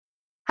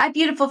Hi,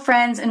 beautiful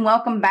friends, and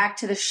welcome back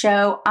to the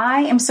show.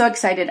 I am so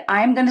excited.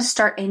 I am going to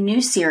start a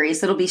new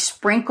series that'll be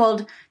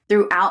sprinkled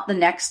throughout the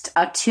next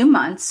 2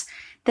 months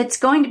that's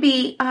going to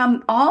be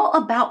all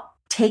about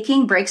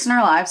taking breaks in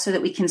our lives so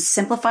that we can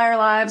simplify our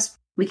lives.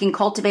 We can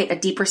cultivate a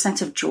deeper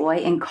sense of joy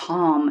and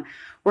calm.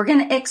 We're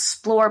going to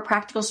explore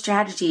practical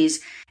strategies,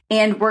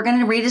 and we're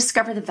going to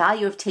rediscover the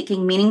value of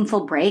taking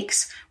meaningful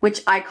breaks, which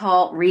I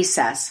call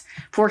recess,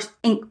 for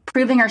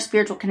improving our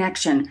spiritual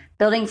connection,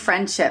 building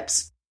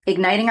friendships,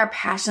 igniting our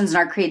passions and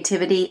our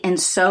creativity, and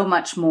so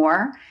much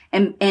more,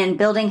 and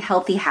building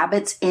healthy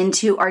habits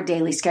into our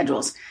daily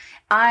schedules.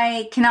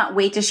 I cannot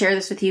wait to share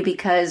this with you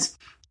because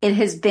it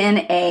has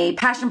been a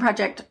passion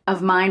project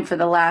of mine for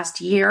the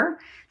last year,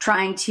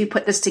 trying to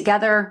put this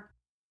together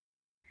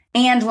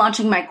and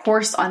launching my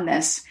course on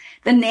this.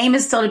 The name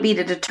is still to be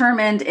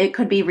determined. It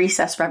could be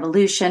Recess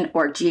Revolution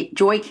or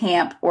Joy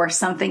Camp or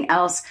something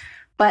else,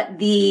 but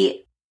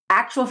the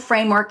actual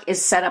framework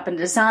is set up and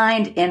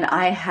designed, and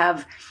I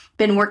have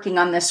been working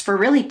on this for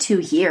really 2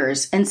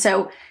 years. And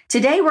so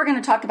today we're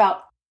going to talk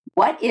about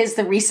what is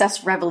the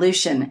recess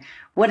revolution?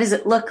 What does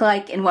it look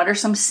like? And what are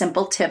some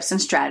simple tips and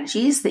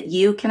strategies that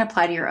you can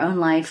apply to your own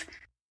life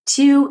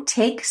to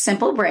take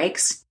simple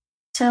breaks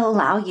to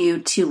allow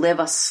you to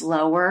live a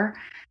slower,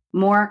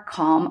 more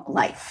calm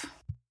life?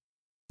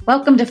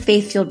 Welcome to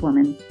Faith-Fueled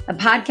Woman, a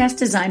podcast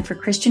designed for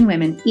Christian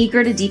women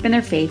eager to deepen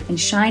their faith and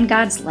shine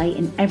God's light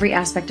in every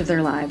aspect of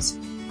their lives.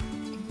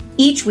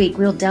 Each week,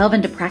 we'll delve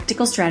into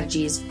practical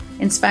strategies,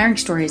 inspiring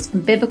stories,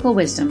 and biblical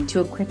wisdom to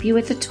equip you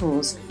with the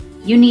tools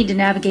you need to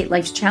navigate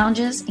life's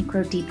challenges and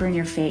grow deeper in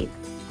your faith.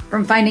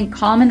 From finding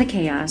calm in the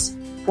chaos,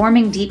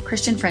 forming deep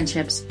Christian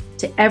friendships,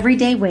 to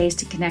everyday ways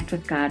to connect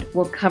with God,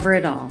 we'll cover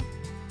it all.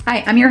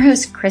 Hi, I'm your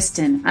host,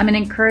 Kristin. I'm an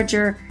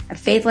encourager, a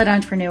faith-led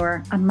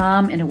entrepreneur, a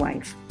mom, and a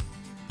wife.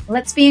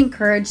 Let's be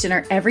encouraged in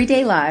our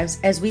everyday lives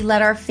as we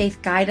let our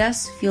faith guide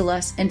us, fuel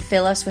us, and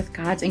fill us with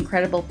God's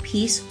incredible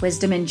peace,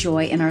 wisdom, and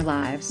joy in our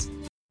lives.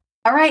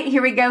 All right,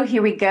 here we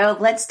go.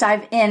 Let's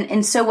dive in.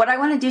 And so what I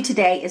want to do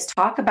today is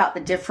talk about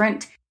the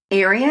different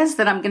areas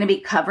that I'm going to be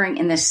covering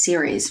in this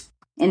series.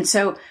 And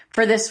so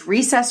for this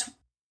recess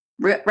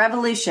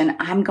revolution,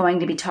 I'm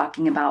going to be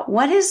talking about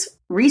what is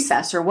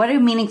recess, or what do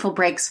meaningful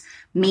breaks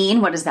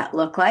mean? What does that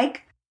look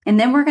like? And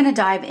then we're going to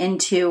dive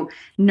into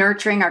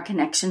nurturing our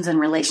connections and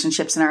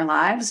relationships in our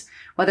lives,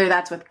 whether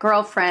that's with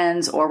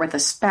girlfriends or with a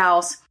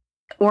spouse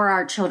or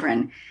our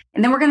children.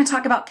 And then we're going to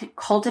talk about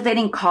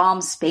cultivating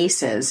calm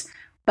spaces,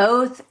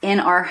 both in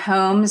our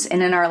homes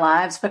and in our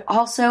lives, but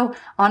also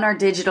on our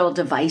digital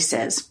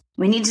devices.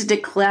 We need to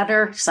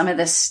declutter some of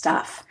this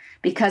stuff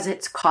because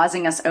it's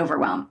causing us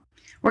overwhelm.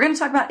 We're going to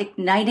talk about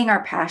igniting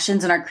our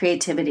passions and our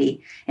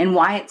creativity and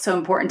why it's so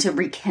important to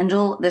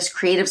rekindle this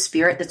creative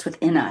spirit that's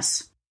within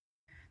us.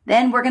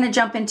 Then we're going to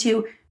jump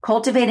into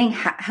cultivating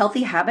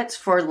healthy habits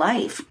for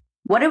life.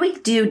 What do we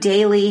do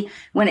daily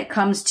when it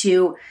comes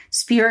to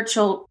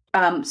spiritual,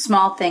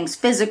 small things,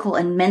 physical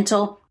and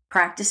mental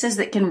practices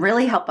that can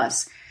really help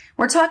us?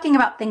 We're talking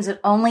about things that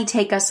only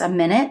take us a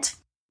minute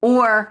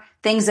or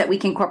things that we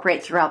can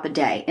incorporate throughout the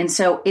day. And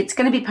so it's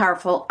going to be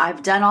powerful.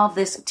 I've done all of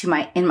this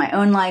in my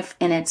own life,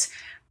 and it's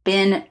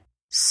been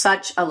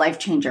such a life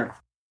changer.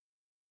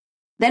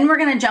 Then we're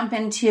going to jump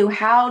into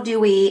how do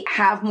we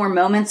have more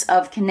moments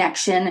of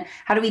connection?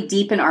 How do we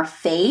deepen our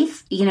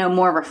faith?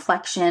 More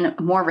reflection,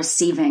 more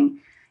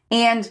receiving.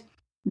 And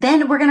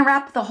then we're going to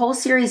wrap the whole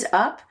series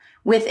up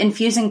with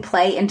infusing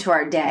play into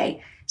our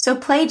day. So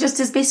play just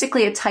is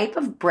basically a type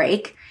of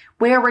break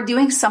where we're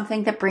doing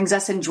something that brings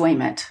us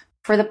enjoyment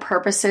for the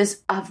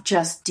purposes of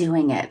just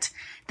doing it.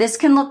 This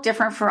can look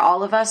different for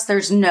all of us.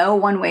 There's no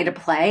one way to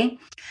play,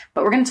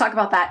 but we're going to talk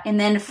about that. And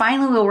then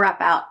finally, we'll wrap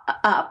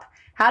up.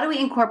 How do we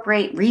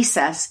incorporate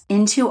recess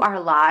into our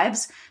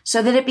lives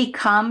so that it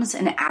becomes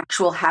an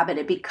actual habit?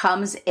 It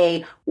becomes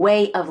a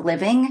way of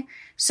living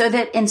so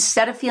that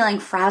instead of feeling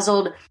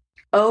frazzled,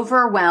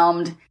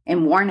 overwhelmed,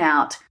 and worn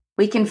out,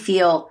 we can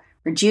feel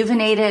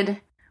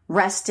rejuvenated,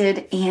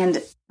 rested,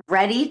 and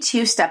ready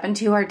to step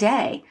into our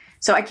day.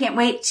 So I can't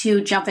wait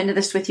to jump into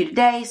this with you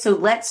today. So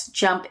let's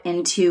jump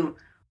into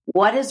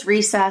what does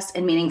recess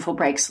and meaningful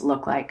breaks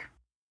look like?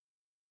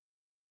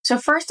 So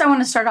first, I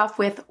want to start off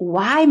with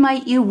why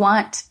might you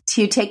want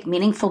to take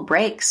meaningful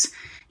breaks?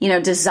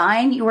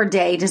 Design your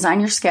day,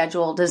 design your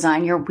schedule,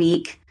 design your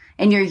week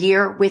and your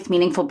year with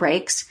meaningful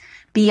breaks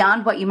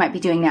beyond what you might be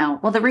doing now.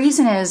 Well, the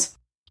reason is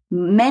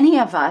many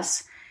of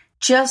us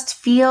just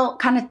feel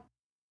kind of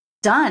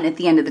done at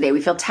the end of the day.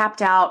 We feel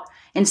tapped out.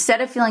 Instead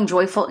of feeling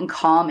joyful and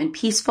calm and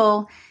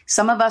peaceful,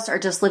 some of us are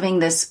just living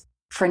this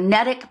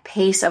frenetic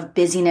pace of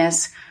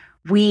busyness.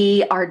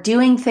 We are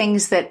doing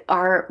things that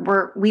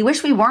we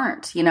wish we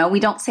weren't. We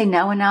don't say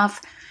no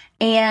enough.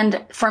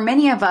 And for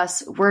many of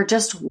us, we're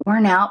just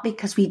worn out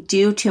because we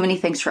do too many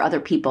things for other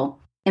people.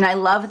 And I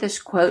love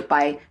this quote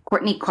by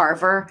Courtney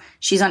Carver.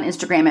 She's on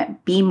Instagram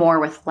at Be More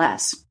with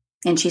Less.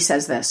 And she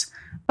says this: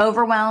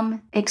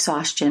 overwhelm,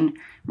 exhaustion,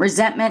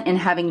 resentment, and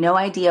having no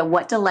idea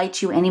what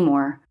delights you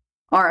anymore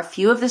are a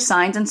few of the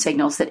signs and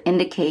signals that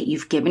indicate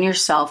you've given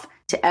yourself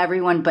to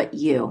everyone but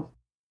you.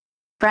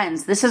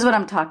 Friends, this is what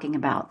I'm talking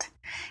about.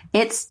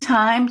 It's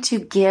time to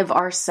give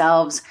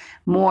ourselves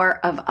more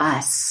of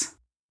us.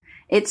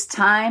 It's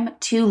time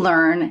to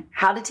learn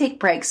how to take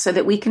breaks so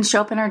that we can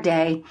show up in our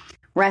day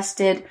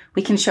rested.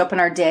 We can show up in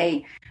our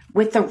day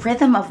with the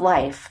rhythm of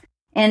life.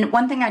 And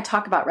one thing I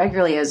talk about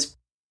regularly is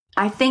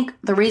I think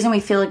the reason we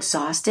feel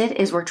exhausted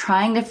is we're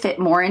trying to fit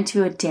more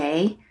into a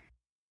day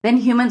than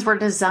humans were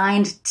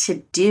designed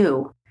to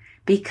do.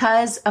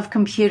 Because of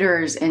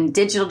computers and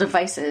digital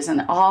devices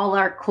and all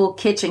our cool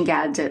kitchen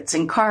gadgets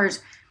and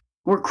cars,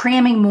 we're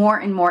cramming more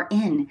and more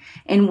in.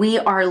 And we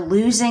are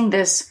losing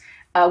this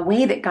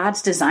way that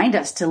God's designed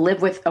us to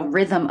live with a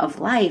rhythm of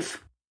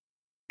life.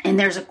 And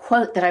there's a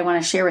quote that I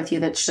want to share with you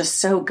that's just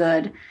so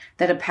good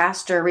that a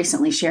pastor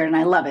recently shared, and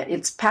I love it.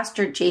 It's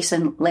Pastor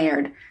Jason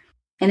Laird,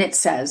 and it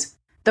says,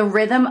 "The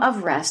rhythm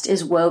of rest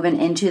is woven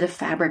into the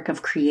fabric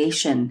of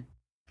creation."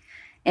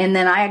 And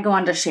then I go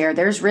on to share,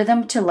 there's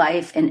rhythm to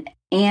life and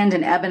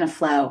an ebb and a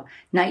flow.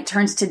 Night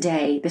turns to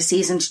day, the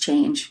seasons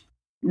change.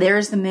 There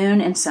is the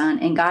moon and sun,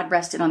 and God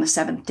rested on the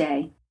seventh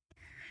day.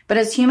 But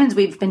as humans,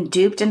 we've been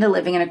duped into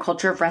living in a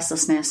culture of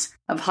restlessness,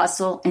 of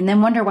hustle, and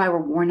then wonder why we're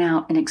worn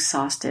out and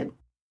exhausted.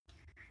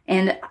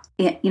 And,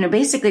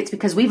 basically it's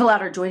because we've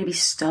allowed our joy to be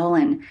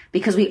stolen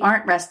because we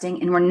aren't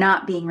resting and we're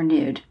not being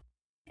renewed.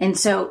 And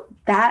so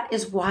that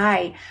is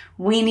why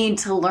we need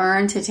to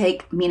learn to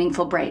take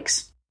meaningful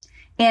breaks.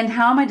 And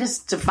how am I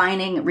just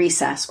defining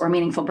recess or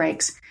meaningful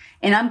breaks?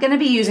 And I'm going to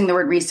be using the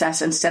word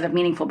recess instead of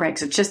meaningful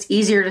breaks. It's just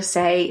easier to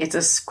say. It's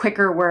a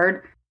quicker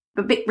word.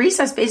 But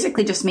recess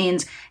basically just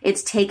means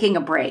it's taking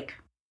a break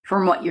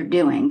from what you're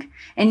doing.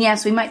 And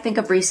yes, we might think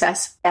of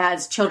recess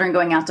as children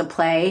going out to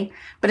play,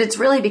 but it's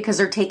really because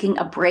they're taking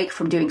a break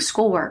from doing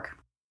schoolwork.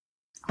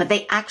 But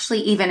they actually,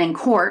 even in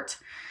court,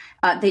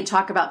 they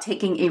talk about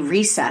taking a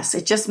recess.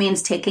 It just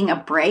means taking a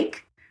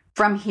break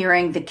from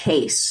hearing the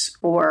case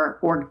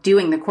or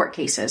doing the court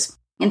cases.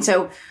 And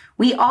so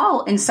we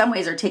all, in some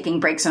ways, are taking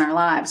breaks in our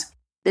lives.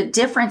 The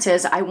difference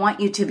is I want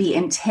you to be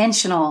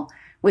intentional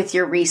with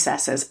your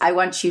recesses. I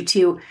want you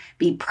to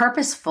be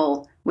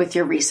purposeful with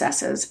your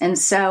recesses. And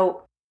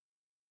so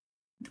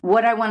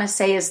what I want to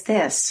say is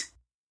this.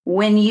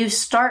 When you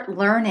start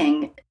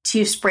learning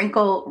to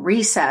sprinkle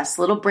recess,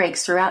 little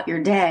breaks throughout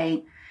your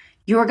day,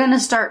 you're going to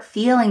start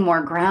feeling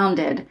more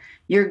grounded.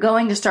 You're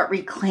going to start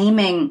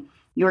reclaiming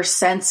your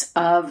sense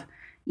of,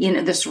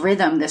 this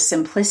rhythm, this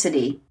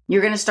simplicity.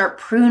 You're going to start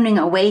pruning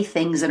away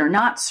things that are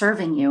not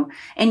serving you.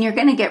 And you're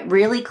going to get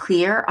really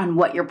clear on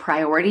what your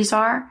priorities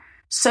are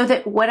so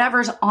that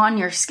whatever's on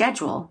your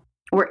schedule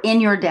or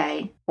in your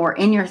day or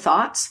in your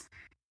thoughts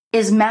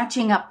is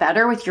matching up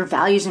better with your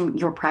values and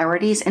your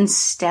priorities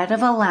instead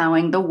of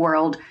allowing the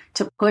world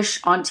to push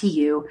onto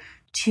you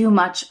too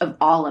much of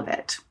all of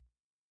it.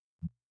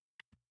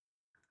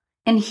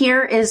 And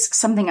here is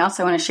something else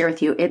I want to share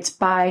with you. It's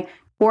by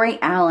Corey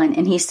Allen,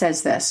 and he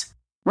says this: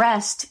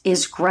 rest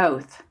is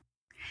growth.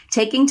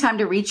 Taking time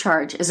to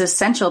recharge is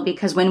essential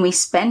because when we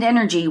spend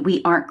energy,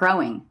 we aren't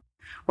growing.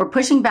 We're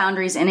pushing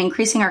boundaries and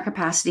increasing our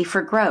capacity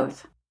for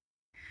growth.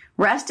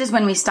 Rest is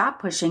when we stop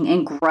pushing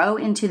and grow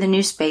into the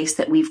new space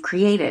that we've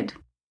created.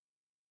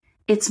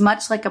 It's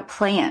much like a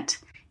plant.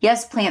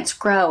 Yes, plants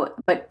grow,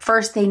 but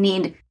first they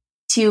need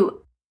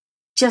to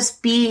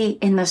just be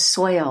in the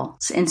soil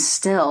and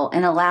still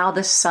and allow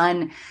the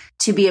sun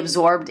to be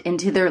absorbed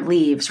into their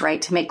leaves,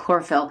 right? To make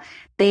chlorophyll.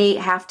 They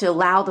have to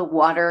allow the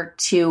water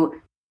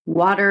to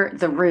water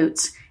the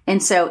roots.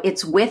 And so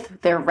it's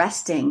with their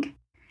resting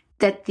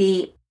that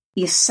the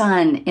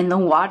sun in the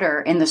water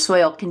and the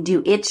soil can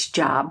do its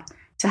job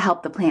to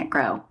help the plant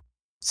grow.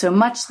 So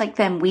much like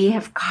them, we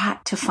have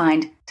got to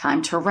find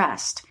time to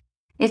rest.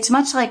 It's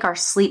much like our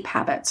sleep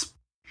habits.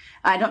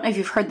 I don't know if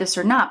you've heard this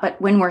or not,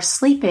 but when we're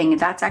sleeping,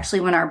 that's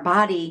actually when our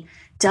body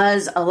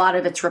does a lot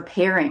of its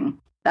repairing.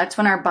 That's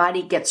when our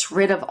body gets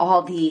rid of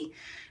all the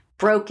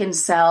broken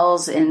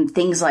cells and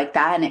things like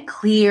that, and it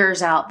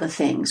clears out the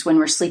things when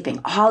we're sleeping.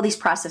 All these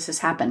processes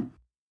happen,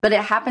 but it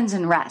happens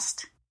in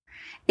rest.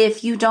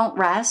 If you don't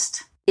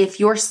rest, if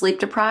you're sleep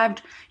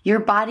deprived, your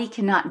body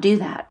cannot do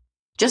that.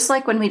 Just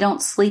like when we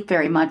don't sleep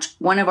very much,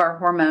 one of our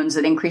hormones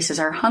that increases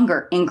our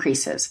hunger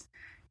increases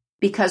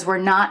because we're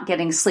not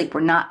getting sleep.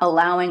 We're not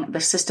allowing the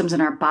systems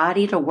in our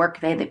body to work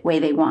the way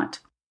they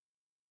want.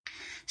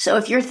 So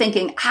if you're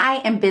thinking,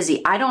 I am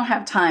busy, I don't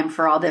have time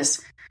for all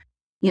this,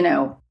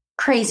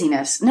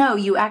 craziness. No,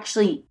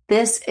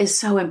 this is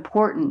so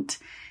important.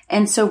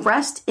 And so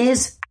rest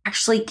is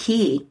actually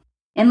key.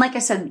 And like I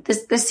said,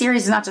 this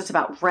series is not just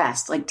about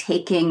rest, like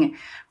taking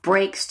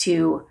breaks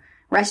to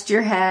rest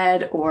your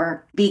head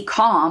or be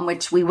calm,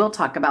 which we will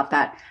talk about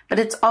that. But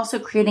it's also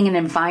creating an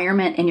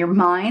environment in your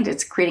mind.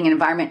 It's creating an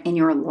environment in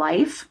your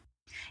life,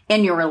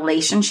 in your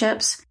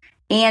relationships,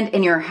 and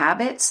in your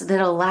habits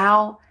that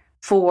allow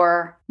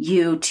for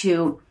you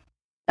to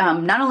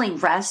not only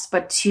rest,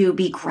 but to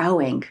be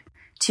growing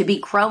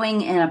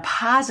in a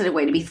positive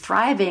way, to be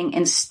thriving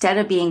instead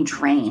of being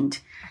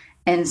drained.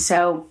 And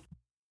so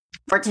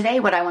for today,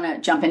 what I want to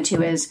jump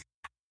into is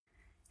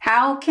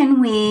how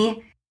can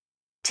we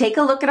take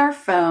a look at our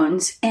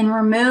phones and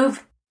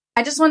remove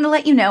I just wanted to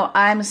let you know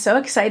I'm so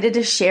excited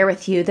to share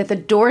with you that the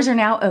doors are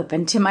now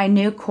open to my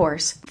new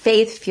course,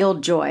 Faith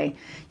Fueled Joy.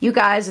 You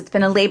guys, it's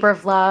been a labor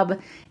of love,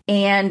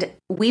 and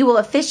we will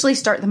officially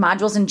start the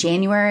modules in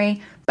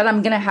January, but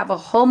I'm going to have a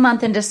whole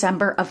month in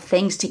December of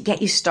things to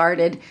get you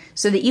started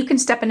so that you can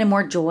step into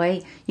more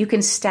joy, you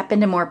can step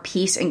into more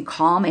peace and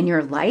calm in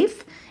your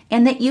life,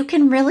 and that you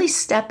can really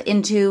step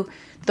into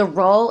the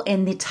role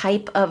in the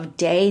type of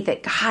day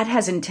that God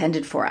has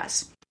intended for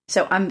us.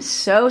 So I'm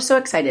so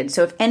excited.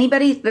 So if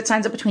anybody that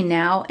signs up between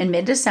now and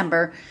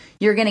mid-December,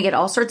 you're going to get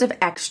all sorts of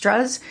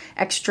extra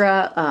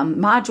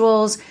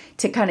modules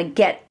to kind of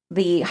get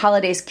the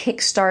holidays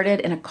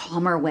kick-started in a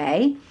calmer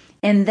way.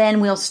 And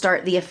then we'll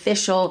start the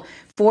official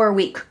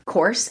 4-week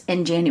course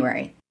in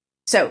January.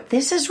 So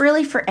this is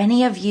really for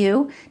any of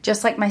you,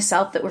 just like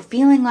myself, that were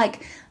feeling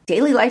like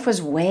daily life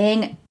was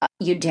weighing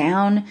you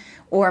down,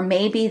 or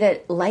maybe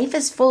that life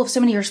is full of so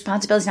many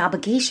responsibilities and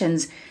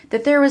obligations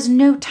that there was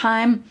no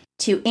time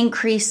to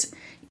increase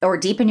or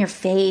deepen your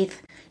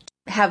faith,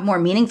 have more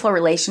meaningful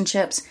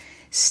relationships,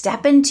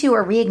 step into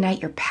or reignite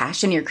your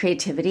passion, your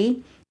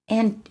creativity,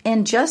 and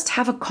just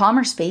have a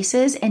calmer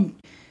spaces and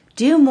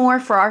do more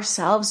for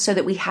ourselves so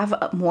that we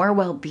have more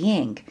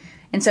well-being.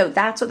 And so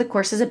that's what the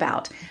course is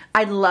about.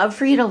 I'd love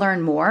for you to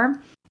learn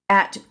more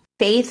at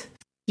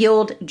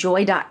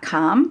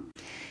faithfueledjoy.com.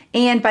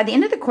 And by the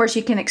end of the course,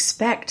 you can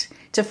expect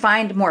to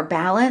find more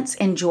balance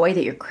and joy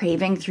that you're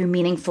craving through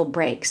meaningful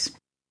breaks.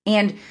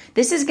 And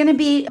this is going to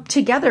be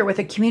together with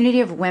a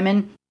community of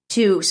women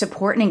to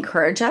support and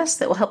encourage us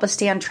that will help us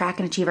stay on track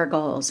and achieve our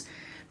goals.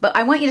 But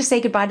I want you to say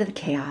goodbye to the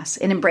chaos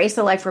and embrace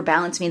the life where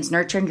balance means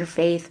nurturing your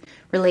faith,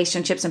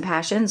 relationships, and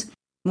passions,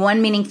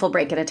 one meaningful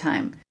break at a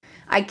time.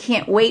 I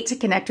can't wait to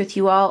connect with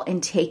you all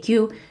and take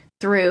you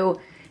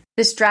through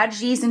the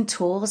strategies and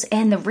tools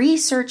and the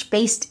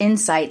research-based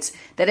insights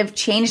that have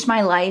changed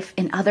my life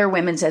and other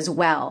women's as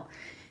well.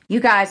 You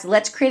guys,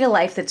 let's create a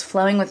life that's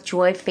flowing with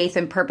joy, faith,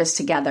 and purpose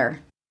together.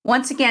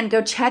 Once again,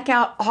 go check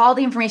out all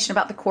the information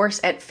about the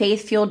course at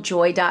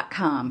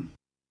faithfueledjoy.com.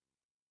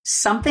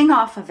 Something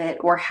off of it,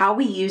 or how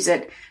we use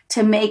it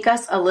to make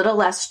us a little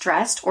less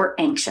stressed or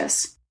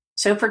anxious.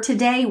 So for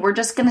today, we're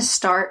just going to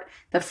start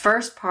the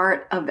first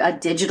part of a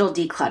digital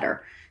declutter.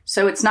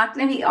 So it's not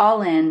going to be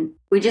all in.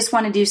 We just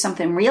want to do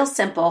something real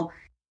simple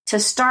to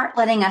start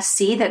letting us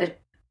see that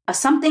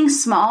something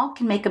small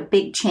can make a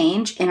big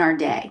change in our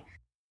day.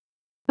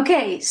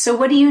 Okay, so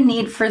what do you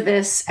need for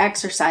this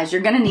exercise?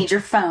 You're going to need your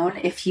phone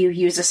if you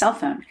use a cell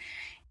phone.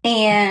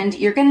 And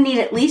you're going to need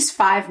at least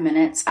 5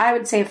 minutes. I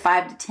would say a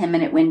 5 to 10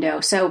 minute window.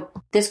 So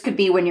this could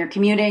be when you're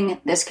commuting.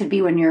 This could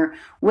be when you're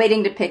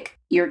waiting to pick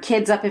your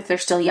kids up if they're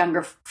still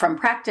younger from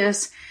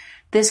practice.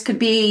 This could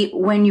be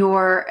when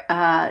you're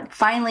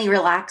finally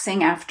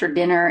relaxing after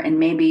dinner and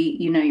maybe,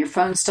 your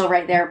phone's still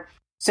right there.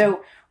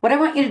 So what I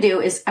want you to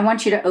do is I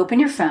want you to open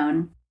your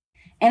phone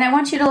and I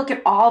want you to look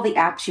at all the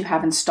apps you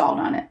have installed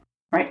on it,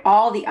 right?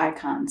 All the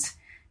icons.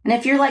 And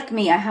if you're like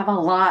me, I have a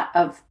lot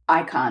of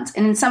icons.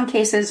 And in some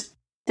cases,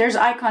 there's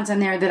icons in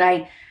there that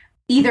I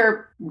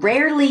either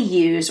rarely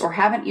use or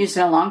haven't used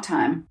in a long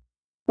time,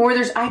 or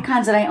there's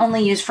icons that I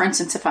only use, for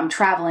instance, if I'm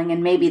traveling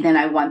and maybe then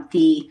I want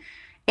the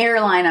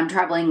airline I'm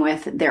traveling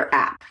with, their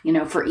app,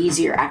 for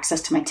easier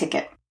access to my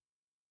ticket.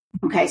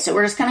 Okay, so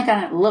we're just going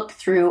to look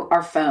through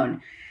our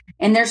phone.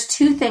 And there's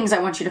 2 things I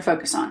want you to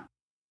focus on.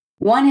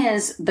 One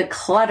is the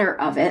clutter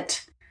of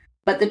it,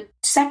 but the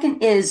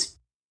second is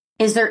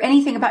there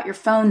anything about your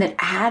phone that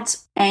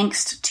adds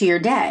angst to your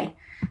day?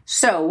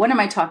 So what am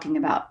I talking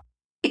about?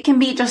 It can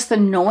be just the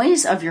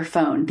noise of your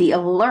phone, the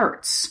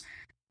alerts.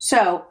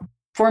 So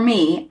for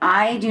me,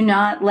 I do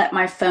not let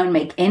my phone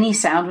make any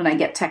sound when I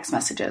get text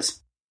messages.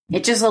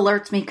 It just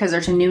alerts me because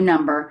there's a new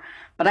number,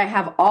 but I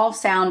have all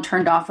sound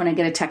turned off when I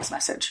get a text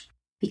message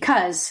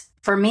because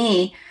for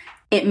me,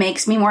 it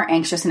makes me more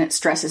anxious and it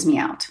stresses me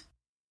out.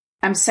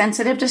 I'm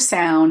sensitive to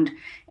sound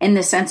in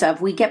the sense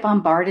of we get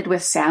bombarded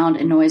with sound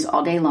and noise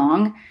all day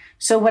long.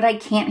 So what I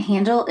can't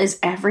handle is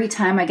every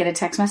time I get a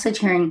text message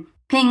hearing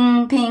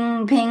ping,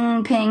 ping,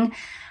 ping, ping.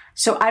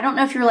 So I don't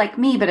know if you're like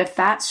me, but if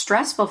that's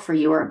stressful for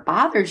you or it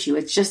bothers you,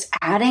 it's just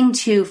adding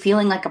to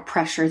feeling like a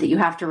pressure that you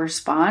have to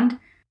respond.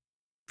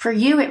 For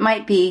you, it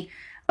might be,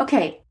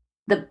 okay,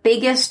 the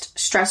biggest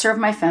stressor of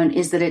my phone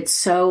is that it's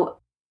so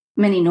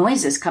many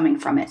noises coming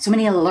from it, so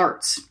many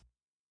alerts.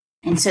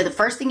 And so the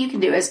first thing you can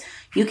do is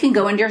you can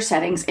go into your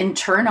settings and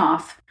turn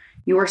off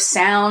your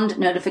sound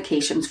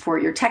notifications for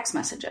your text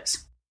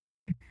messages.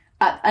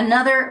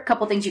 Another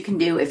couple things you can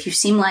do if you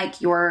seem like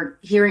you're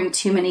hearing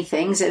too many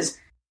things is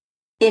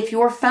if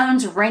your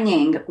phone's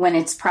ringing when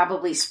it's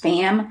probably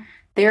spam,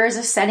 there is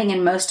a setting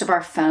in most of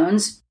our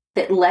phones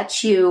that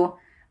lets you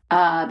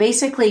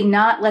basically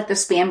not let the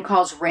spam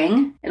calls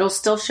ring. It'll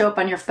still show up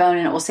on your phone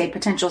and it will say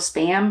potential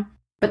spam,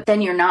 but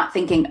then you're not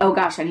thinking, oh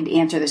gosh, I need to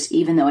answer this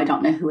even though I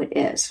don't know who it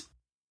is.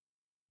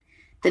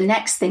 The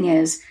next thing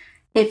is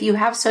if you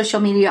have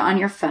social media on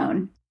your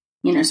phone,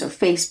 so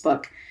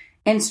Facebook,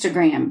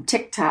 Instagram,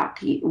 TikTok,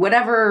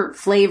 whatever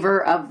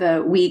flavor of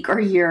the week or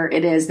year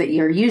it is that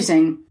you're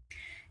using,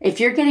 If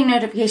you're getting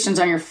notifications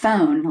on your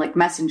phone, like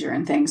Messenger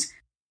and things,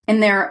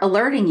 and they're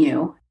alerting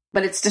you,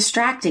 but it's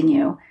distracting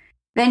you,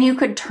 then you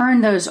could turn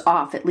those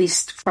off, at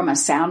least from a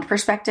sound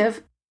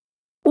perspective.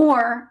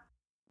 Or,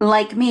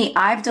 like me,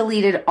 I've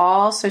deleted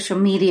all social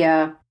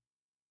media,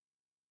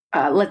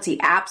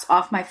 apps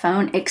off my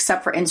phone,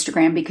 except for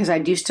Instagram, because I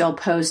do still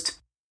post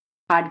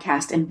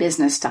podcast and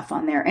business stuff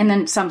on there, and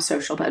then some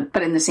social,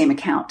 but in the same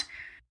account.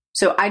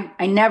 So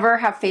I never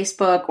have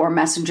Facebook or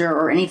Messenger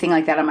or anything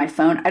like that on my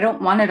phone. I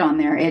don't want it on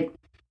there.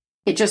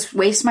 It just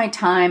wastes my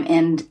time,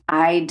 and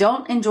I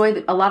don't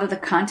enjoy a lot of the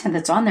content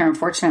that's on there,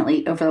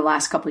 unfortunately, over the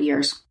last couple of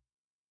years.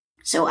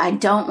 So I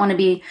don't want to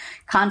be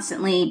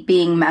constantly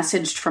being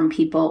messaged from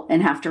people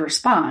and have to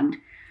respond.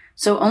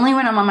 So only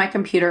when I'm on my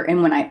computer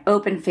and when I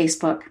open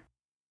Facebook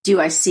do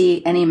I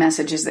see any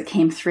messages that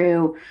came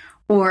through,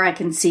 or I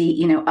can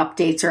see,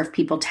 updates or if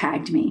people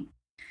tagged me.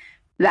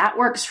 That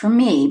works for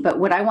me, but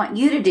what I want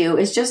you to do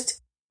is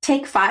just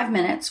take 5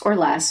 minutes or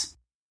less,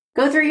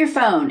 go through your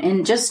phone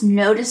and just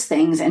notice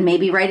things and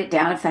maybe write it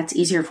down if that's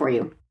easier for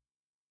you.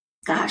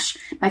 Gosh,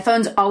 my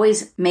phone's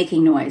always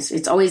making noise.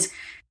 It's always,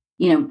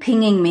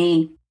 pinging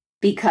me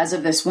because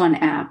of this one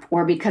app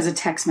or because of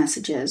text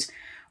messages,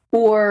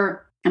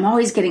 or I'm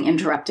always getting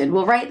interrupted.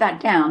 Well, write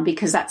that down,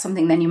 because that's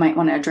something then you might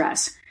want to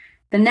address.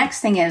 The next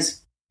thing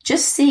is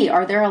just see,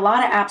 are there a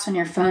lot of apps on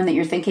your phone that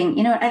you're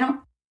thinking, I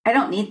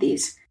don't need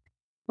these.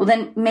 Well,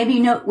 then maybe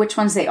you know which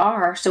ones they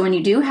are. So when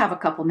you do have a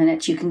couple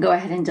minutes, you can go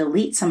ahead and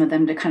delete some of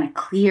them to kind of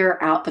clear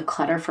out the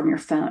clutter from your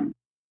phone.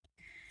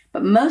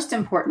 But most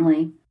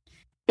importantly,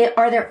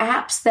 are there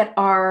apps that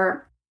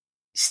are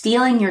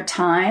stealing your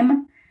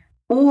time,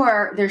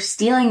 or they're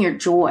stealing your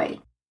joy?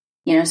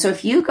 So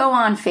if you go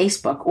on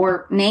Facebook,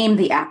 or name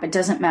the app, it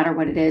doesn't matter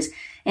what it is,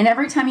 and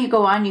every time you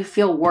go on, you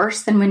feel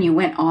worse than when you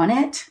went on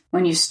it,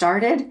 when you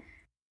started,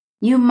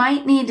 you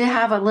might need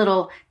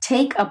to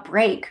take a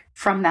break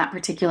from that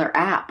particular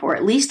app, or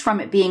at least from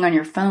it being on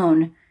your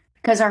phone,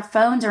 because our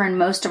phones are in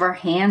most of our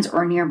hands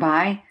or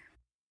nearby.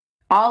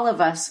 All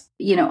of us,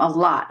 a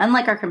lot.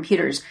 Unlike our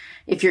computers,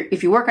 if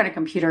you work on a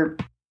computer,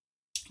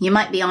 you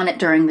might be on it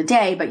during the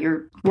day, but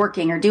you're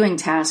working or doing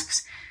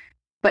tasks,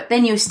 but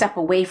then you step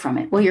away from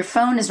it. Well, your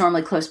phone is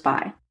normally close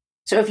by.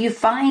 So if you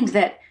find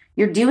that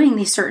you're doing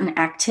these certain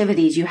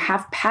activities, you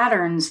have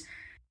patterns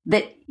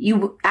that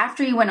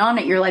after you went on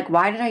it, you're like,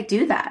 why did I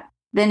do that?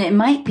 Then it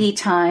might be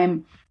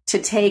time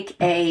to take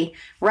a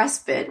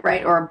respite,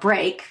 right? Or a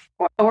break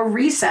or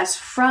recess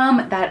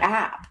from that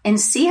app and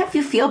see if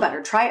you feel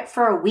better. Try it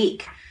for a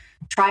week.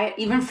 Try it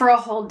even for a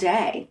whole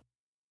day.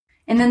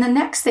 And then the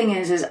next thing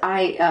is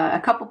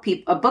a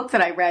book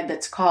that I read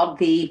that's called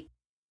The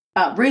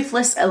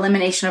Ruthless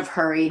Elimination of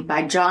Hurry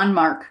by John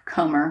Mark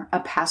Comer, a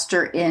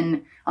pastor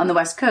on the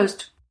West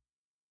Coast.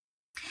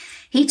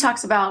 He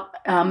talks about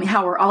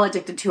how we're all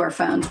addicted to our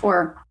phones,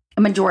 or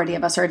a majority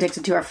of us are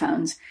addicted to our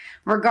phones,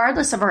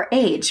 regardless of our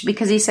age,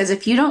 because he says,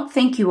 if you don't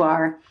think you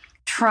are,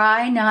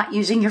 try not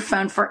using your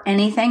phone for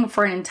anything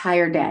for an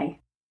entire day.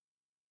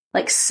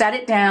 Like set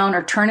it down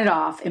or turn it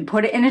off and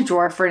put it in a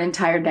drawer for an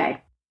entire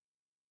day.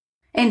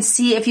 And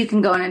see if you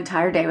can go an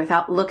entire day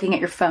without looking at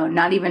your phone,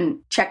 not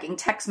even checking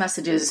text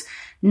messages,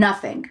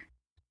 nothing.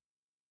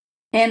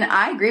 And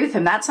I agree with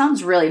him. That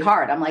sounds really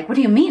hard. I'm like, what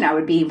do you mean? I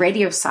would be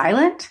radio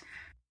silent?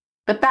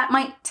 But that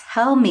might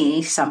tell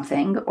me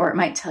something, or it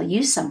might tell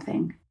you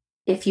something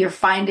if you're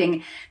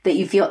finding that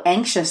you feel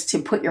anxious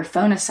to put your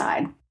phone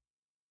aside.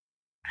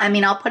 I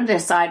mean, I'll put it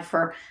aside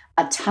for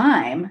a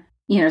time,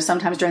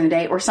 sometimes during the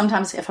day, or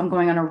sometimes if I'm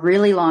going on a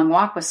really long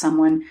walk with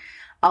someone,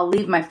 I'll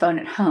leave my phone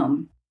at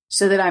home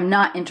so that I'm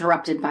not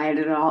interrupted by it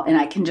at all, and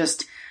I can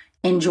just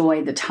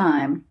enjoy the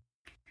time.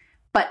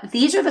 But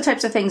these are the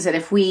types of things that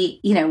if we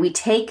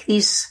take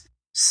these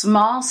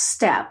small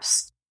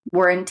steps,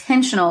 we're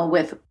intentional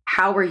with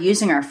how we're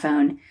using our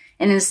phone,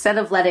 and instead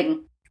of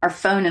letting our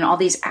phone and all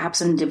these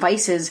apps and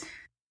devices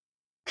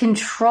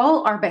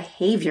control our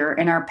behavior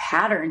and our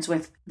patterns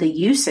with the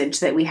usage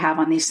that we have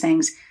on these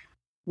things,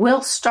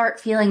 we'll start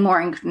feeling more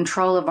in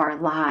control of our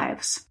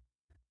lives.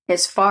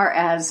 As far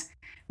as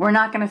we're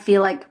not going to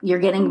feel like you're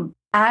getting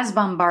as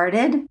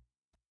bombarded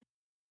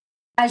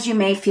as you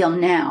may feel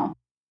now.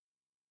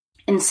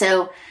 And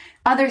so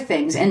other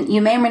things, and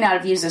you may or may not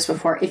have used this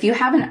before. If you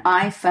have an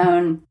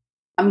iPhone,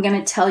 I'm going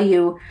to tell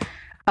you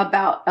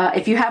about,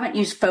 if you haven't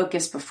used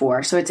Focus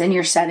before, so it's in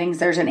your settings,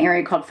 there's an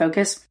area called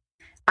Focus.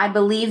 I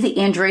believe the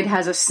Android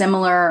has a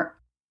similar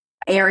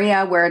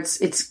area where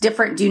it's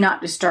different do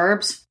not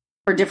disturbs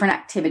for different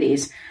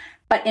activities.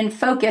 But in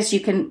Focus,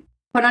 you can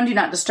put on do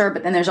not disturb,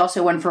 but then there's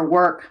also one for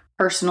work,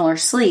 personal, or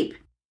sleep.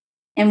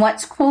 And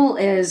what's cool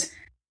is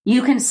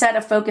you can set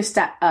a focus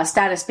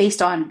status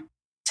based on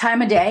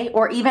time of day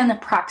or even the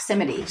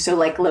proximity. So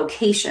like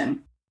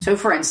location. So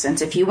for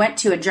instance, if you went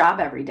to a job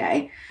every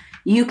day,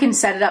 you can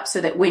set it up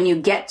so that when you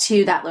get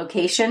to that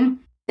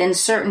location, then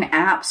certain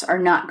apps are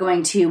not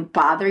going to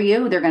bother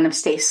you. They're going to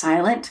stay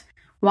silent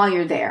while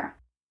you're there.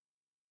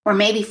 Or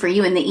maybe for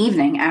you in the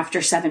evening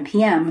after 7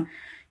 p.m.,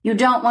 you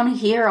don't want to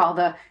hear all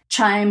the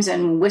chimes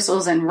and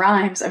whistles and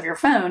rhymes of your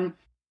phone.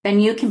 then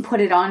you can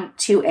put it on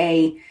to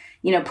a,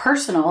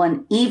 personal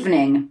and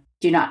evening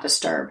do not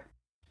disturb.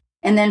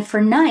 And then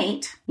for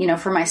night,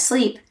 for my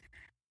sleep,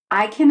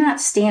 I cannot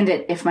stand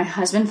it if my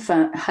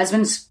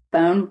husband's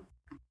phone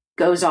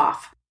goes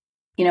off,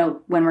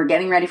 when we're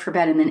getting ready for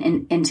bed and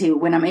then into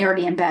when I'm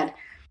already in bed.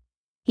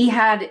 He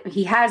has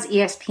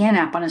ESPN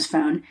app on his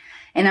phone.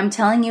 And I'm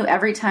telling you,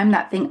 every time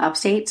that thing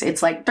updates,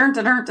 it's like dun,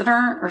 dun, dun, dun,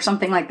 dun, or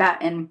something like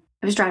that. And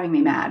it was driving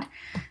me mad.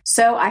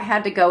 So I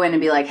had to go in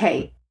and be like,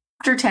 hey,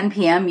 after 10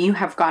 p.m., you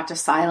have got to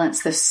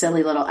silence this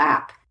silly little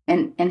app.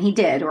 And he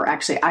did, or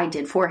actually I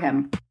did for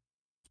him.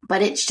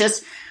 But it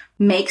just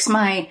makes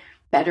my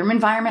bedroom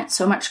environment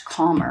so much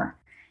calmer.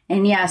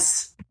 And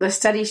yes, the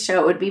studies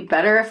show it would be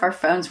better if our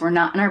phones were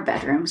not in our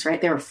bedrooms,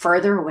 right? They were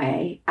further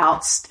away,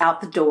 out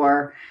the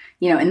door,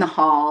 in the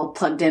hall,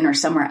 plugged in or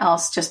somewhere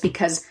else, just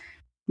because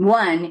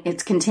one,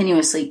 it's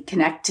continuously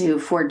connect to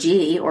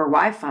 4G or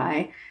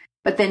Wi-Fi,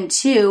 but then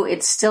two,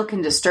 it still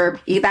can disturb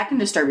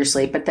your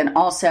sleep, but then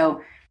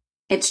also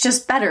it's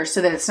just better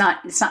so that it's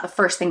not the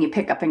first thing you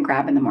pick up and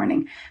grab in the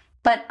morning.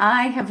 But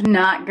I have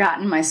not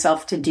gotten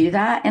myself to do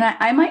that. And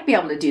I might be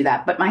able to do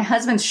that, but my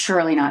husband's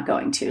surely not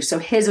going to. So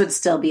his would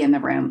still be in the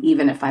room,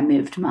 even if I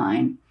moved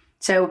mine.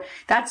 So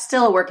that's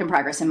still a work in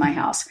progress in my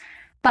house,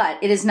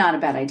 but it is not a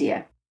bad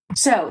idea.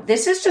 So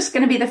this is just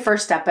going to be the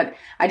first step, but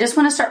I just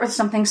want to start with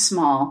something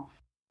small.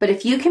 But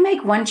if you can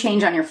make one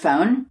change on your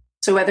phone,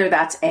 so whether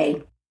that's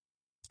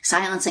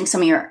silencing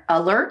some of your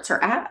alerts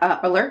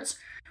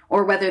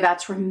or whether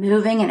that's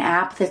removing an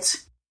app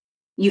that's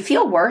you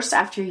feel worse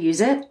after you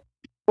use it,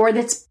 or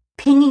that's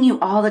pinging you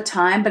all the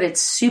time, but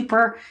it's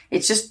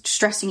just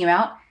stressing you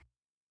out.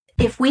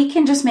 If we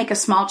can just make a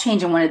small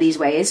change in one of these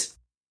ways,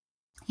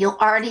 you'll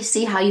already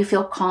see how you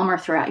feel calmer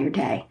throughout your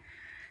day.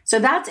 So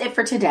that's it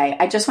for today.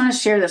 I just want to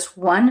share this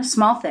one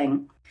small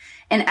thing.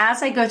 And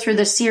as I go through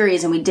this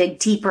series and we dig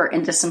deeper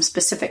into some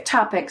specific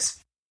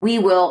topics, we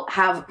will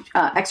have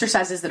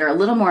exercises that are a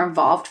little more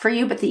involved for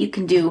you, but that you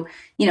can do,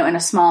 in a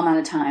small amount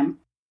of time.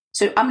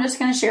 So I'm just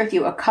going to share with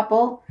you a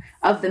couple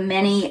of the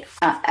many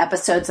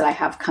episodes that I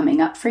have coming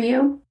up for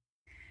you.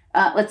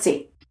 Let's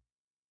see.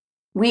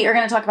 We are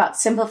going to talk about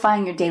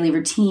simplifying your daily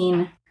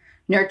routine,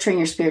 nurturing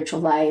your spiritual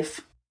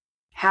life.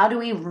 How do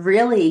we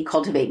really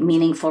cultivate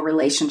meaningful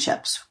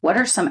relationships? What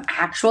are some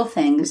actual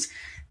things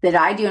that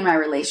I do in my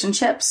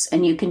relationships,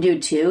 and you can do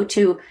too,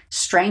 to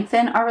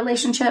strengthen our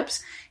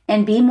relationships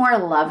and be more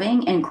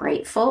loving and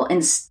grateful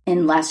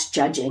and less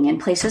judging in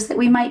places that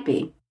we might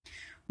be?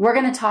 We're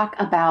going to talk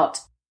about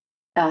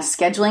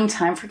scheduling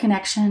time for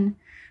connection,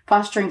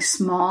 fostering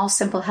small,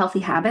 simple,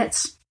 healthy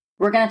habits.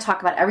 We're going to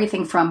talk about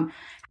everything from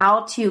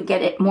how to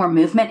get more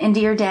movement into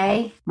your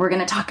day. We're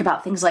going to talk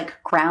about things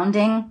like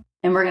grounding,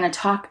 and we're going to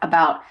talk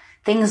about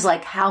things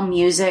like how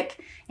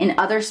music and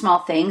other small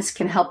things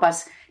can help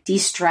us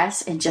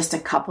de-stress in just a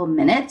couple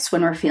minutes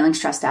when we're feeling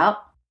stressed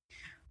out.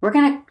 We're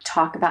going to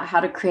talk about how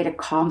to create a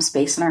calm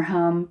space in our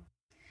home.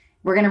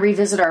 We're going to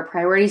revisit our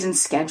priorities and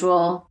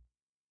schedule,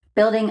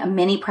 building a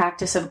mini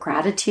practice of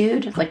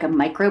gratitude, like a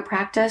micro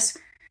practice,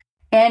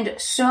 and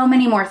so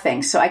many more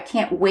things. So I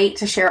can't wait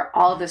to share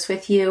all of this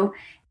with you.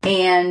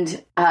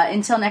 And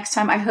until next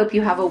time, I hope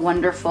you have a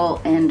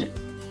wonderful and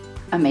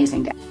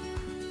amazing day.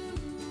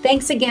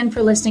 Thanks again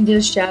for listening to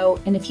the show.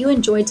 And if you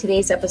enjoyed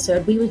today's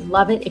episode, we would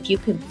love it if you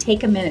could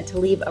take a minute to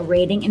leave a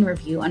rating and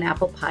review on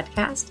Apple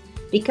Podcast,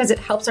 because it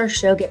helps our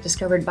show get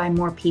discovered by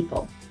more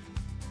people.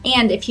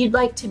 And if you'd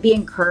like to be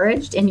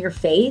encouraged in your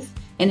faith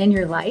and in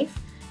your life,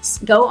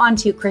 go on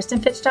to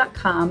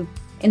KristinFitch.com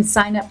and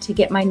sign up to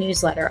get my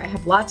newsletter. I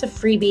have lots of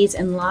freebies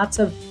and lots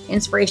of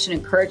inspiration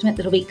and encouragement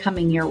that'll be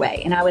coming your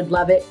way. And I would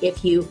love it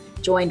if you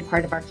joined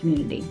part of our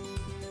community.